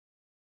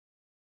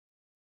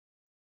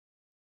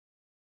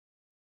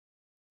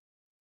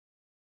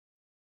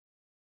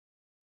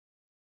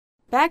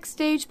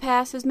Backstage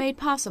Pass is made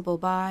possible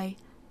by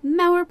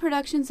Mauer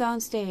Productions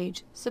on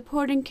Stage,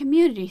 supporting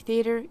community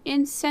theater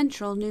in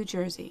central New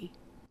Jersey.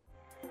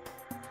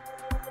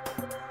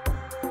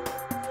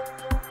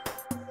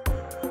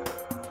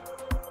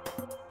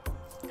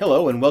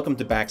 Hello and welcome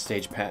to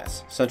Backstage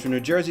Pass, Central New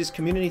Jersey's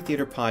community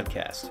theater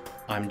podcast.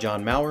 I'm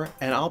John Mauer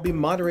and I'll be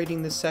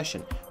moderating this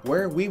session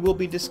where we will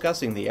be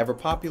discussing the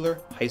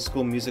ever-popular High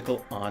School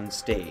Musical on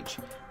Stage,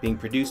 being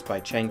produced by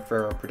Cheng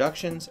Ferrara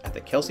Productions at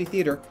the Kelsey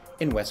Theatre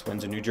in West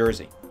Windsor, New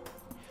Jersey.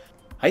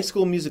 High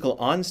School Musical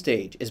on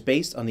Stage is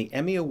based on the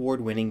Emmy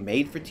Award-winning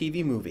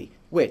made-for-TV movie,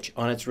 which,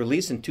 on its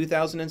release in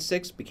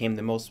 2006, became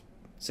the most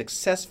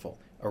successful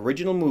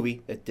original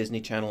movie that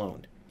Disney Channel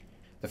owned.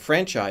 The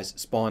franchise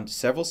spawned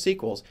several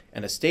sequels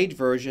and a stage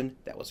version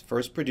that was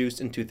first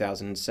produced in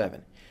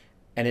 2007,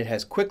 and it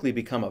has quickly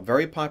become a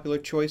very popular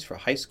choice for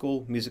high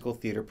school musical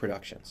theater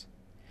productions.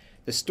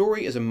 The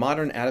story is a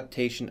modern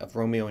adaptation of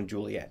Romeo and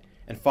Juliet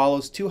and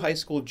follows two high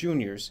school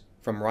juniors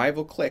from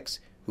rival cliques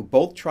who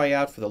both try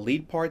out for the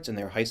lead parts in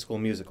their high school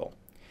musical,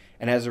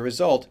 and as a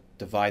result,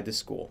 divide the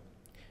school.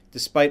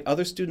 Despite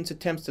other students'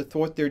 attempts to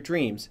thwart their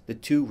dreams, the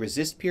two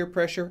resist peer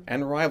pressure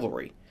and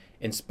rivalry,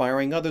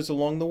 inspiring others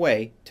along the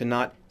way to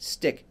not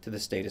stick to the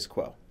status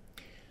quo.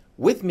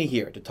 With me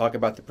here to talk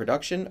about the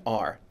production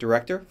are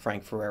Director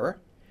Frank Ferrara,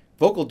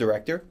 Vocal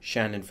Director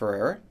Shannon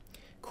Ferrara,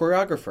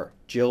 Choreographer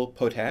Jill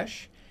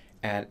Potash,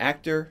 and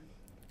actor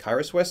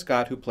Kyrus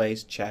Westcott, who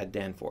plays Chad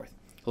Danforth.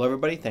 Hello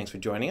everybody, thanks for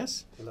joining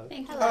us. Hello.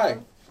 Thank you. Hi.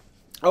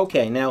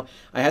 Okay, now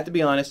I have to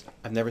be honest,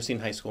 I've never seen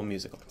High School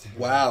Musical.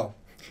 Wow.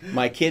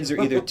 My kids are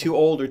either too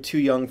old or too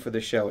young for the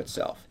show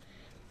itself.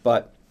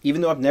 But even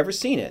though I've never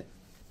seen it,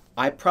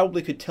 I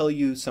probably could tell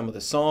you some of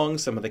the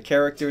songs, some of the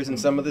characters, and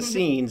some of the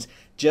scenes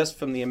just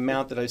from the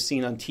amount that I've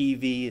seen on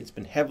TV. It's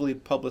been heavily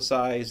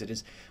publicized. It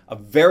is a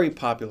very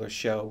popular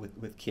show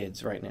with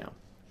kids right now.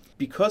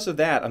 Because of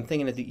that, I'm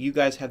thinking that you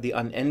guys have the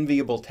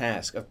unenviable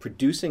task of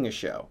producing a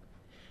show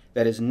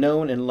that is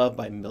known and loved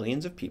by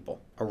millions of people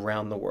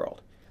around the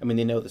world. I mean,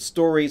 they know the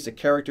stories, the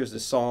characters,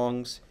 the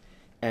songs,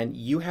 and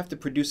you have to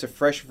produce a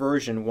fresh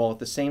version while at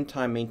the same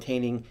time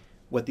maintaining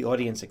what the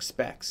audience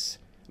expects.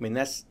 I mean,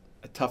 that's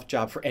a tough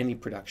job for any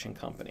production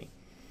company.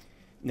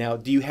 Now,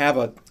 do you have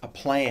a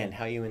plan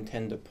how you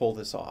intend to pull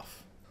this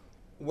off?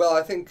 Well,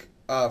 I think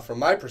from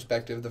my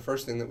perspective, the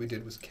first thing that we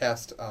did was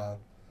cast a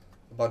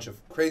bunch of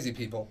crazy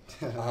people.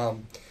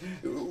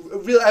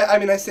 Really, I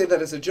mean, I say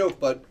that as a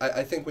joke, but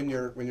I think when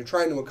you're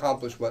trying to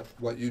accomplish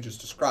what you just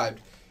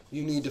described,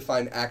 you need to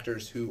find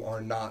actors who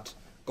are not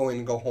going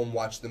to go home,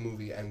 watch the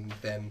movie, and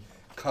then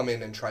come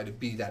in and try to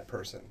be that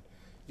person.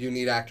 You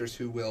need actors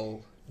who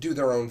will do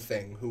their own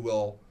thing, who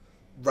will,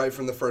 right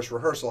from the first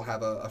rehearsal,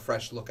 have a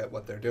fresh look at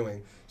what they're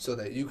doing, so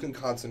that you can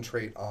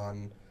concentrate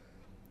on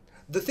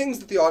the things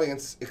that the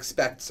audience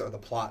expects, or the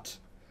plot.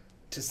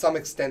 To some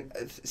extent,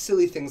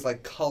 silly things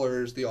like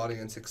colors the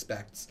audience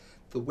expects.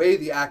 The way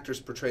the actors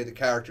portray the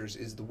characters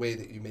is the way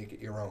that you make it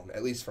your own,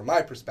 at least from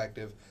my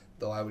perspective,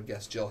 though I would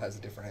guess Jill has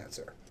a different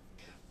answer.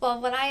 Well,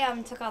 when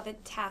I took on the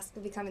task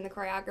of becoming the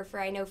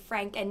choreographer, I know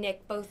Frank and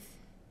Nick both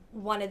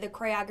wanted the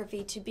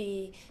choreography to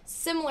be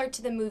similar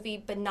to the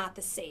movie, but not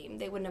the same.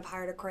 They wouldn't have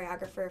hired a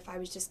choreographer if I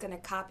was just going to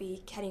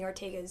copy Kenny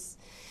Ortega's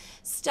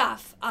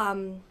stuff.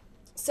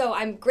 So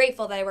I'm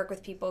grateful that I work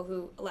with people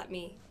who let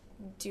me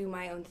do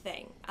my own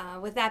thing.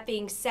 With that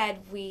being said,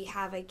 we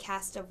have a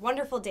cast of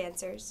wonderful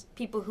dancers,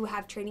 people who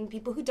have training,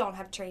 people who don't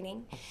have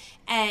training,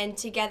 and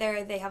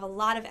together they have a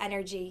lot of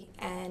energy,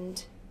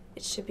 and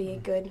it should be a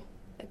good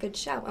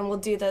show, and we'll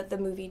do the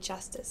movie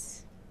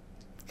justice.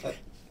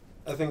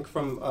 I think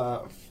from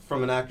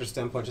an actor's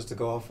standpoint, just to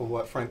go off of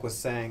what Frank was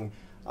saying,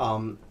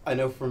 I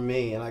know for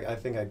me, and I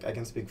think I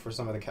can speak for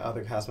some of the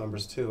other cast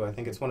members too, I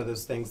think it's one of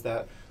those things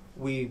that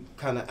we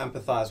kind of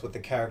empathize with the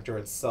character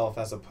itself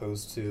as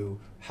opposed to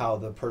how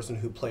the person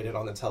who played it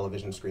on the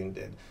television screen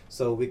did.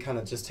 So we kind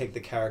of just take the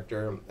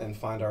character and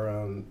find our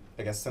own,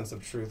 I guess, sense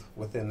of truth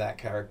within that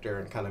character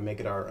and kind of make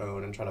it our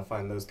own and try to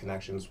find those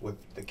connections with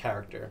the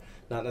character,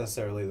 not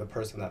necessarily the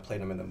person that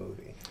played him in the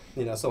movie.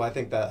 You know, so I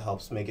think that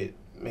helps make it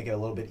a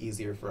little bit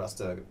easier for us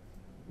to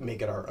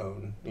make it our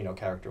own, you know,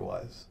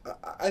 character-wise.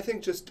 I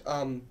think just,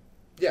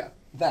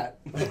 that.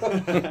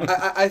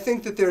 I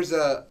think that there's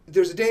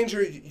a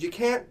danger. You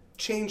can't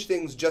change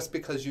things just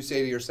because you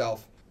say to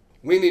yourself,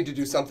 we need to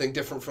do something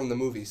different from the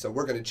movie, so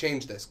we're going to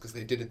change this because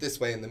they did it this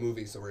way in the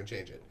movie, so we're going to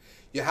change it.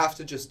 You have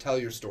to just tell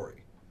your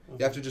story.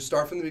 You have to just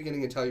start from the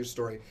beginning and tell your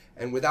story,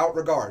 and without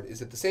regard.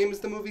 Is it the same as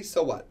the movie?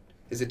 So what?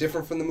 Is it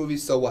different from the movie?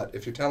 So what?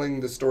 If you're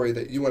telling the story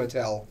that you want to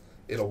tell,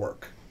 it'll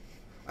work.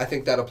 I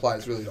think that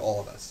applies really to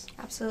all of us.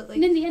 Absolutely.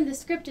 And in the end, the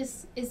script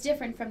is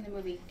different from the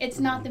movie. It's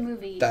not the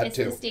movie. It's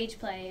too. the stage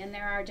play, and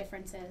there are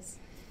differences.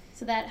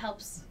 So that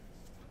helps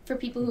for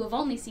people who have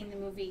only seen the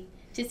movie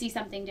to see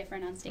something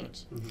different on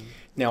stage. Mm-hmm.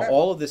 Now,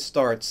 all of this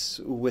starts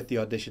with the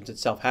auditions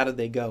itself. How did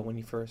they go when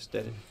you first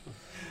did it?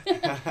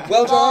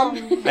 Well,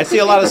 John, I see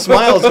a lot of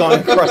smiles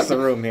going across the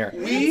room here.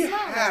 we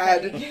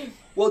had,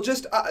 well,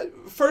 just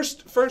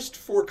first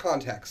for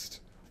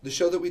context, The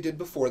show that we did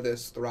before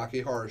this, the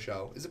Rocky Horror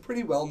Show, is a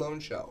pretty well-known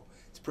show.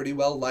 It's pretty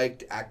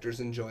well-liked. Actors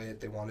enjoy it.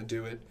 They want to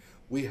do it.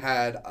 We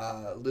had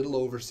a little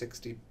over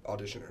 60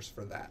 auditioners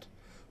for that.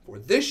 For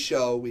this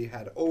show, we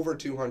had over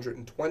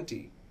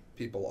 220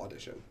 people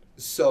audition.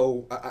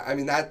 So, I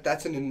mean,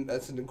 that's an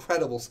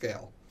incredible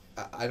scale.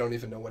 I don't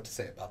even know what to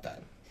say about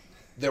that.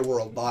 There were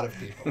a lot of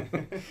people.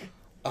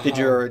 Did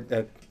your,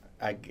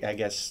 I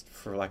guess,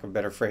 for lack of a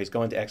better phrase,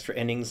 go into extra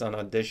innings on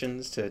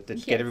auditions to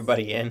get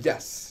everybody in?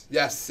 Yes,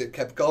 it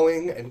kept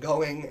going and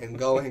going and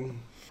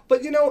going.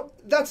 But,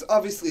 that's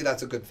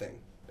a good thing.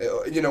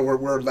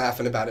 We're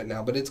laughing about it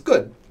now, but it's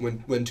good.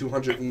 When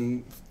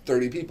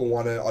 230 people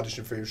want to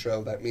audition for your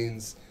show, that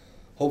means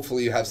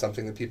hopefully you have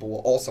something that people will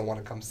also want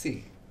to come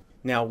see.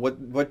 Now,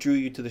 what drew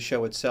you to the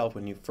show itself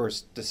when you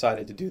first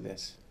decided to do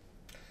this?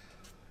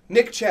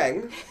 Nick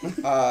Cheng,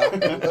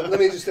 let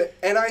me just say,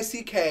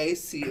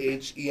 Nickcheng,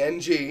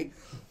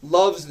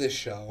 loves this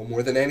show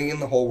more than any in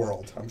the whole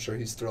world. I'm sure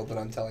he's thrilled that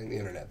I'm telling the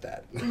internet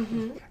that.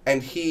 Mm-hmm.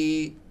 And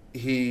he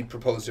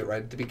proposed it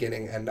right at the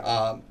beginning. And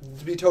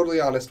to be totally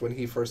honest, when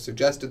he first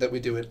suggested that we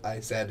do it,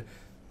 I said,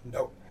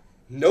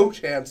 no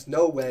chance,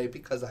 no way,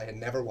 because I had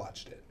never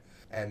watched it.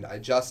 And I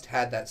just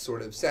had that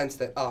sort of sense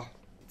that,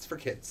 it's for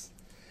kids.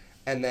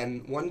 And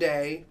then one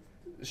day,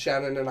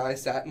 Shannon and I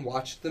sat and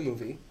watched the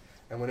movie.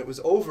 And when it was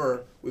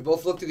over, we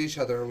both looked at each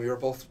other and we were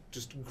both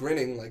just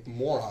grinning like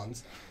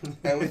morons.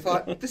 And we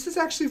thought, this is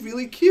actually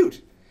really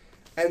cute.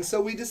 And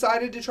so we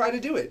decided to try to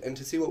do it and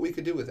to see what we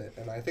could do with it.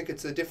 And I think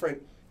it's a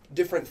different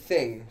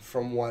thing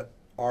from what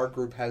our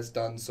group has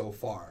done so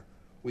far.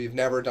 We've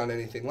never done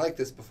anything like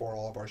this before.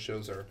 All of our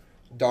shows are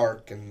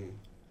dark and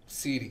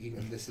seedy,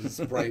 and this is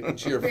bright and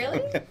cheerful.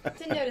 Really?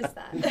 Didn't notice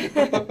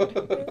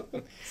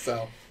that.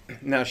 So,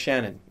 now,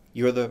 Shannon,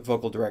 you're the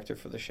vocal director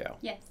for the show.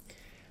 Yes.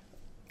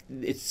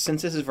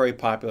 Since this is very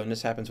popular, and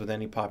this happens with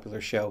any popular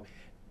show,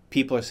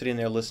 people are sitting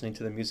there listening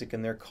to the music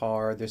in their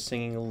car, they're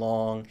singing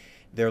along,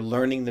 they're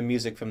learning the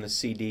music from the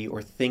CD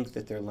or think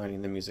that they're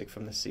learning the music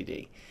from the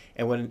CD.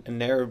 And what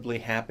inevitably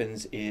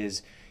happens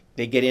is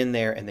they get in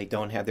there and they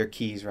don't have their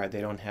keys right, they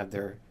don't have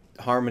their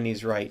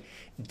harmonies right.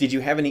 Did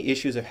you have any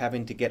issues of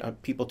having to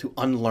get people to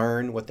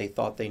unlearn what they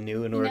thought they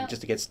knew in order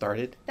just to get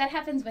started? That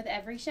happens with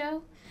every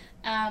show.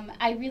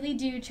 I really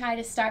do try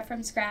to start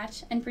from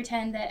scratch and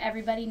pretend that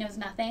everybody knows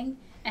nothing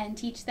and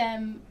teach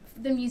them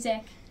the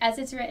music as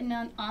it's written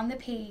on the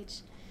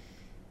page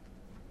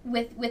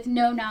with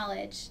no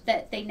knowledge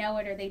that they know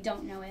it or they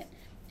don't know it.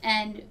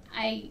 And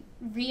I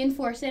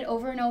reinforce it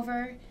over and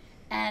over,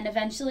 and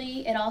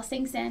eventually it all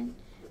sinks in,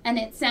 and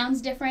it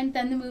sounds different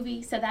than the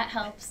movie, so that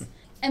helps.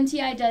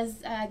 MTI does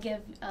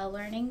give a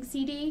learning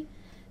CD,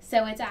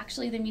 so it's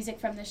actually the music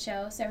from the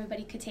show, so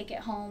everybody could take it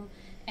home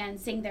and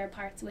sing their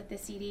parts with the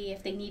CD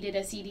if they needed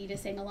a CD to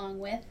sing along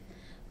with.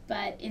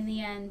 But in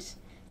the end,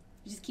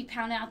 you just keep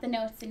pounding out the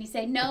notes and you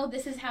say, no,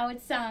 this is how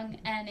it's sung,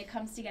 and it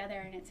comes together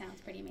and it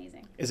sounds pretty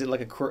amazing. Is it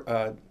like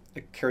a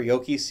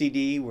karaoke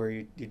CD where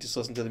you just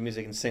listen to the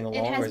music and sing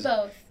along? It has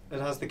both. It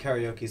has the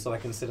karaoke, so I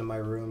can sit in my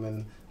room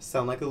and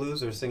sound like a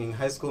loser singing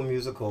High School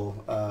Musical,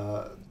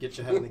 get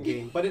your head in the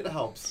game. But it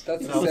helps.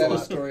 That's the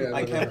saddest story I've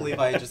I ever can't heard. believe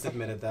I just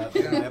admitted that.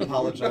 I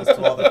apologize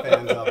to all the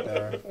fans out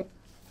there.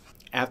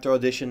 After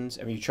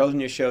auditions, I mean, you've chosen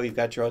your show, you've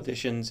got your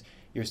auditions,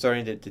 you're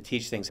starting to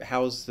teach things.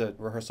 How's the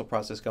rehearsal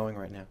process going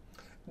right now?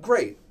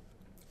 Great.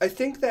 I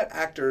think that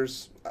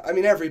actors, I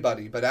mean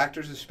everybody, but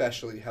actors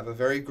especially, have a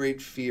very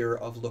great fear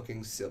of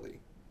looking silly.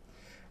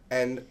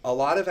 And a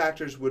lot of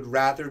actors would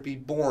rather be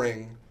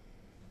boring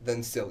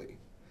than silly.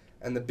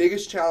 And the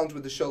biggest challenge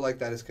with a show like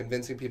that is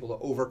convincing people to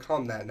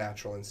overcome that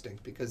natural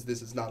instinct, because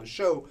this is not a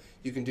show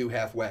you can do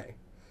halfway.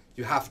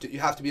 You have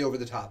to be over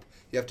the top.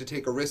 You have to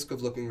take a risk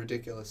of looking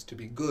ridiculous to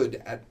be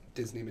good at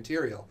Disney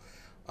material.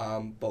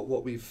 But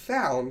what we've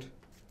found,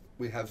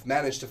 we have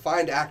managed to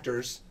find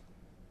actors.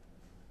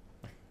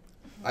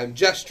 I'm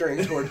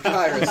gesturing toward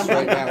Kyrus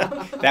right now.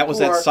 That was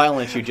that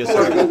silence you just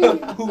heard.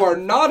 Who are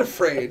not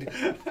afraid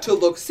to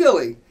look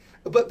silly.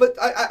 But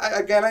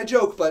I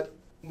joke, but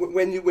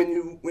when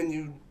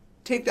you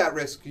take that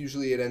risk,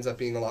 usually it ends up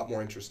being a lot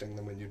more interesting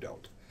than when you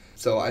don't.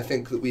 So I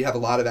think that we have a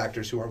lot of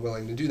actors who are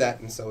willing to do that,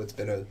 and so it's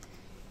been a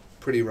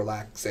pretty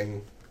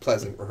relaxing,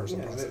 pleasant rehearsal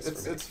process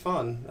for me. It's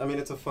fun. I mean,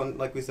 it's a fun,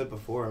 like we said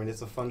before, I mean,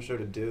 it's a fun show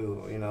to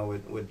do,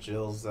 with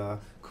Jill's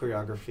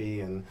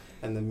choreography and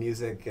the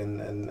music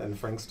and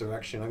Frank's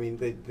direction. I mean,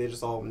 they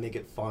just all make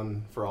it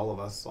fun for all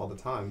of us all the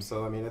time.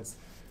 So, I mean,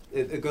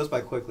 it goes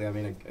by quickly. I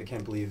mean, I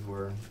can't believe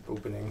we're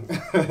opening,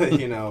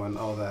 and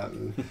all that.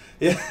 And,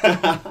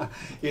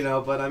 yeah,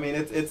 but I mean,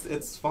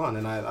 it's fun,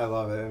 and I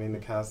love it. I mean, the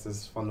cast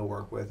is fun to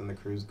work with, and the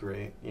crew's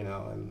great,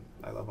 and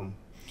I love them.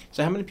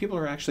 So how many people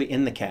are actually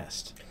in the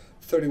cast?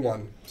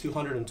 31.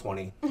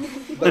 220.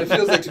 But it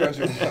feels like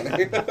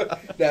 220.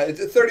 Yeah,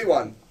 it's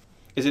 31.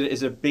 Is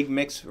it a big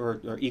mix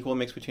or equal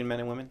mix between men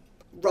and women?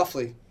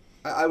 Roughly.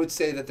 I would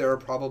say that there are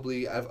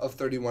probably, of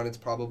 31, it's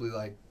probably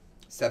like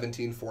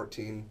 17,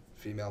 14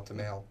 female to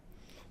male.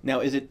 Now,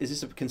 is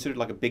this considered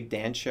like a big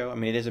dance show? I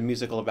mean, it is a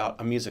musical about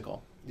a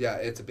musical. Yeah,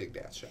 it's a big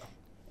dance show.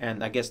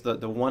 And I guess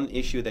the one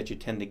issue that you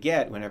tend to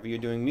get whenever you're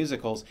doing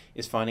musicals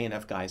is finding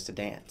enough guys to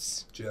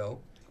dance.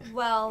 Jill?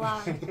 Well,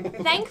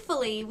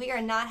 thankfully, we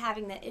are not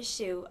having that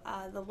issue.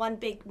 The one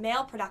big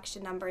male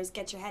production number is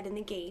Get Your Head in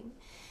the Game,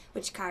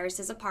 which Kyrus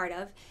is a part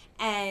of.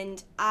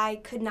 And I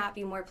could not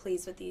be more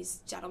pleased with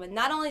these gentlemen.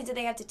 Not only do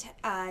they have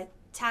to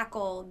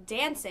tackle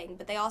dancing,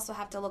 but they also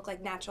have to look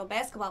like natural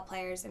basketball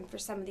players. And for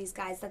some of these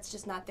guys, that's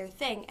just not their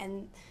thing.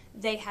 And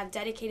they have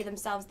dedicated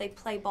themselves. They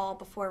play ball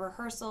before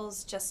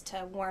rehearsals just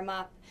to warm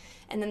up.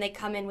 And then they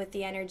come in with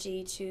the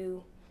energy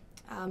to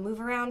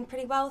move around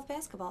pretty well with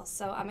basketball.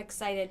 So I'm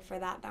excited for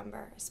that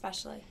number,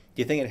 especially.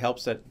 Do you think it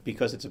helps that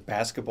because it's a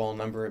basketball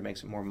number, it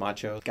makes it more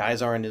macho?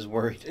 Guys aren't as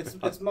worried.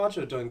 It's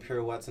macho doing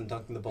pirouettes and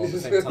dunking the ball at the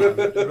same time.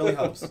 It really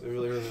helps. It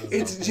really is.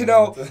 It's, you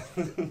know,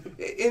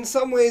 in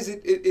some ways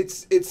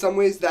it's some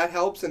ways that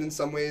helps, and in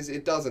some ways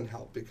it doesn't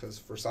help, because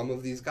for some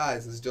of these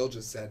guys, as Jill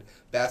just said,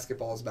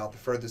 basketball is about the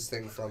furthest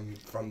thing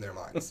from their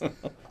minds.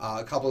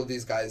 A couple of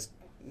these guys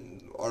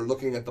are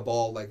looking at the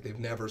ball like they've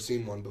never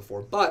seen one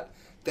before, but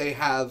they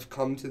have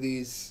come to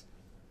these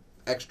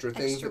extra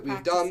things that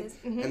we've done,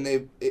 and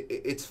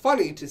it's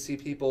funny to see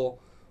people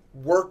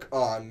work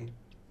on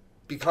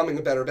becoming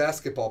a better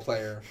basketball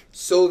player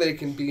so they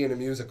can be in a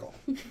musical.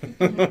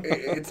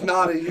 It's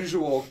not a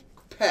usual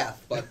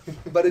path, but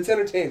it's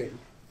entertaining.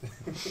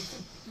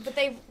 But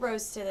they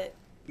rose to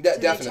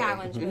the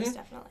challenge, most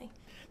definitely.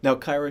 Now,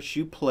 Kyrus,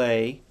 you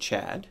play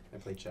Chad. I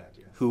play Chad,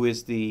 yes. Who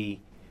is the...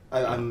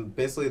 I'm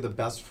basically the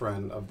best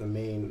friend of the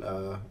main,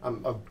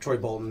 of Troy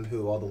Bolton,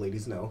 who all the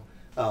ladies know.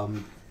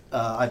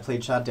 I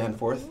played Chad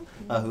Danforth,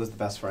 who is the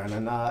best friend,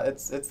 and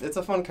it's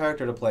a fun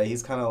character to play.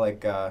 He's kind of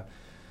like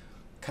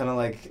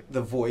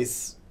the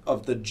voice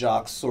of the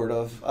jock, sort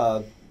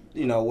of.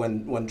 You know,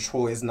 when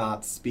Troy's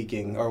not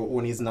speaking or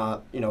when he's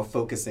not,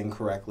 focusing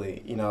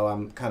correctly.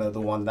 I'm kind of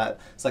the one that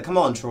it's like, come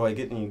on, Troy,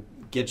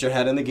 get your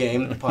head in the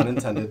game. Pun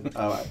intended.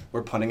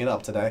 We're punning it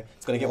up today.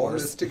 It's gonna get all worse. All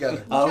in this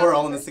together. We're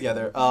all in this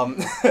together.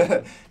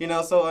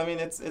 So I mean,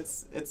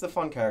 it's a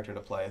fun character to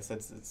play.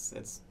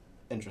 It's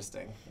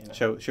interesting.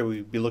 Shall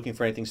we be looking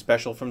for anything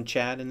special from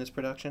Chad in this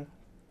production?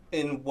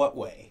 In what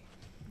way?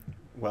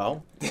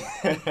 Well,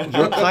 you're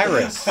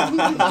Kyrus.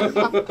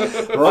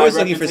 We're always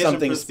looking for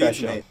something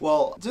special.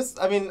 Well,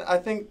 I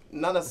think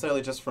not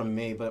necessarily just from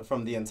me, but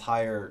from the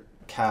entire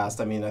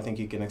cast. I think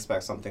you can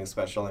expect something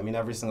special.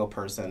 Every single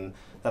person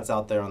that's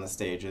out there on the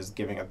stage is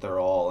giving it their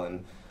all,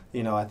 and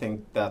I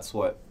think that's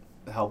what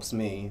helps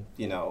me,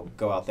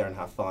 go out there and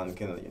have fun,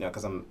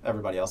 because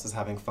everybody else is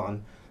having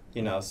fun,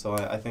 so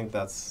I think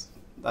that's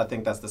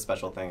the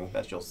special thing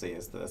that you'll see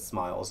is the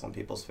smiles on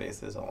people's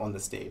faces on the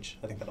stage.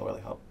 I think that'll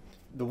really help.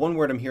 The one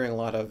word I'm hearing a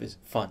lot of is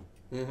fun.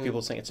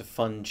 People saying it's a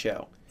fun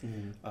show.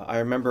 I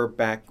remember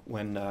back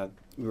when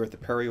we were at the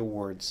Perry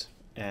Awards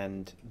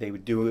and they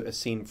would do a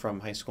scene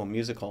from High School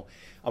Musical.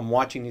 I'm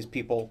watching these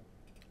people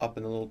up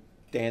in the little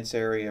dance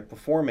area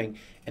performing,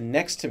 and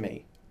next to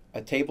me,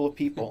 a table of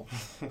people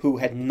who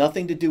had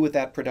nothing to do with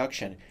that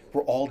production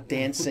were all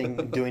dancing,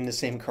 doing the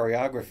same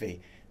choreography,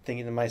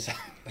 thinking to myself,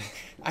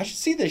 I should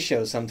see this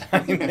show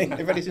sometime.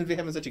 Everybody seems to be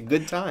having such a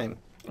good time.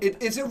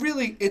 It's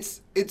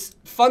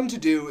fun to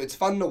do. It's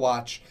fun to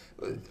watch.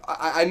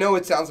 I know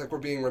it sounds like we're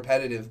being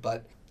repetitive,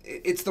 but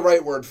it's the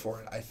right word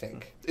for it, I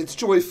think. It's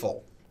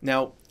joyful.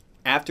 Now,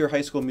 after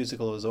High School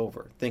Musical is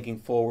over, thinking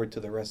forward to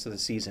the rest of the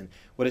season,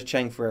 what does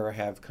Cheng Ferrara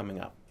have coming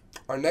up?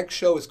 Our next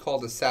show is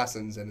called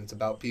Assassins, and it's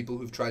about people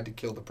who've tried to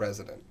kill the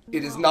president.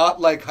 It is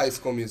not like High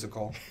School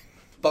Musical,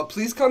 but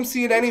please come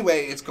see it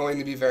anyway. It's going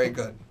to be very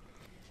good.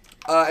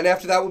 And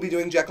after that, we'll be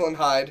doing Jekyll and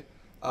Hyde,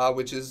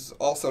 which is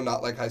also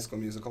not like High School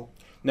Musical.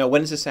 Now,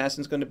 when is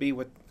Assassins going to be?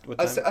 What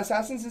time?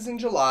 Assassins is in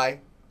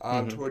July,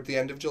 toward the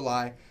end of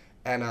July,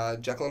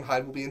 and Jekyll and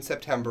Hyde will be in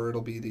September.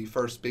 It'll be the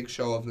first big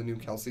show of the new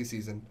Kelsey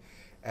season.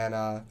 And,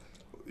 I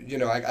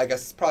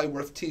guess it's probably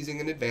worth teasing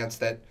in advance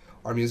that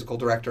our musical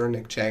director,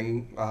 Nick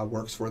Cheng,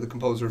 works for the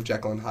composer of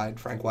Jekyll and Hyde,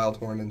 Frank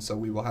Wildhorn, and so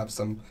we will have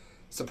some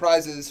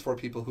surprises for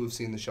people who have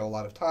seen the show a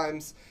lot of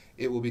times.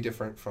 It will be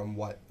different from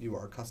what you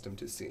are accustomed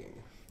to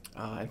seeing.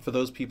 And for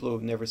those people who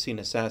have never seen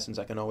Assassins,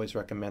 I can always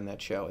recommend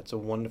that show. It's a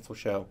wonderful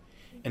show,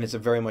 and it's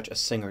very much a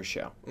singer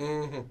show.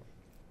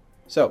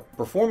 So,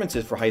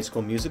 performances for High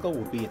School Musical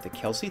will be at the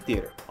Kelsey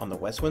Theatre on the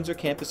West Windsor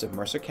campus of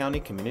Mercer County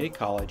Community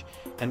College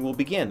and will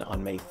begin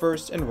on May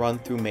 1st and run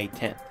through May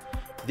 10th.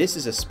 This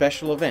is a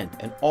special event,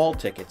 and all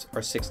tickets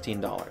are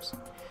 $16.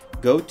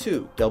 Go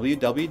to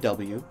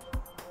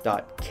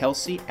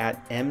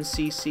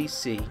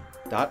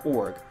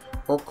www.kelsey@mccc.org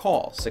or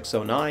call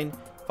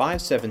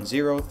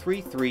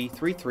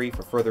 609-570-3333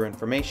 for further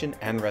information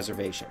and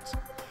reservations.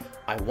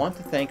 I want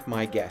to thank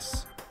my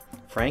guests,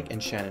 Frank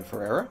and Shannon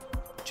Ferrara,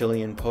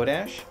 Jillian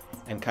Potash,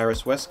 and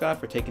Kyrus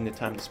Westcott for taking the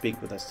time to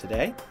speak with us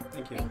today.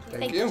 Thank you.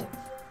 Thank you.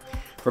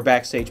 For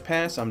Backstage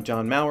Pass, I'm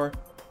John Maurer.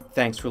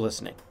 Thanks for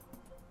listening.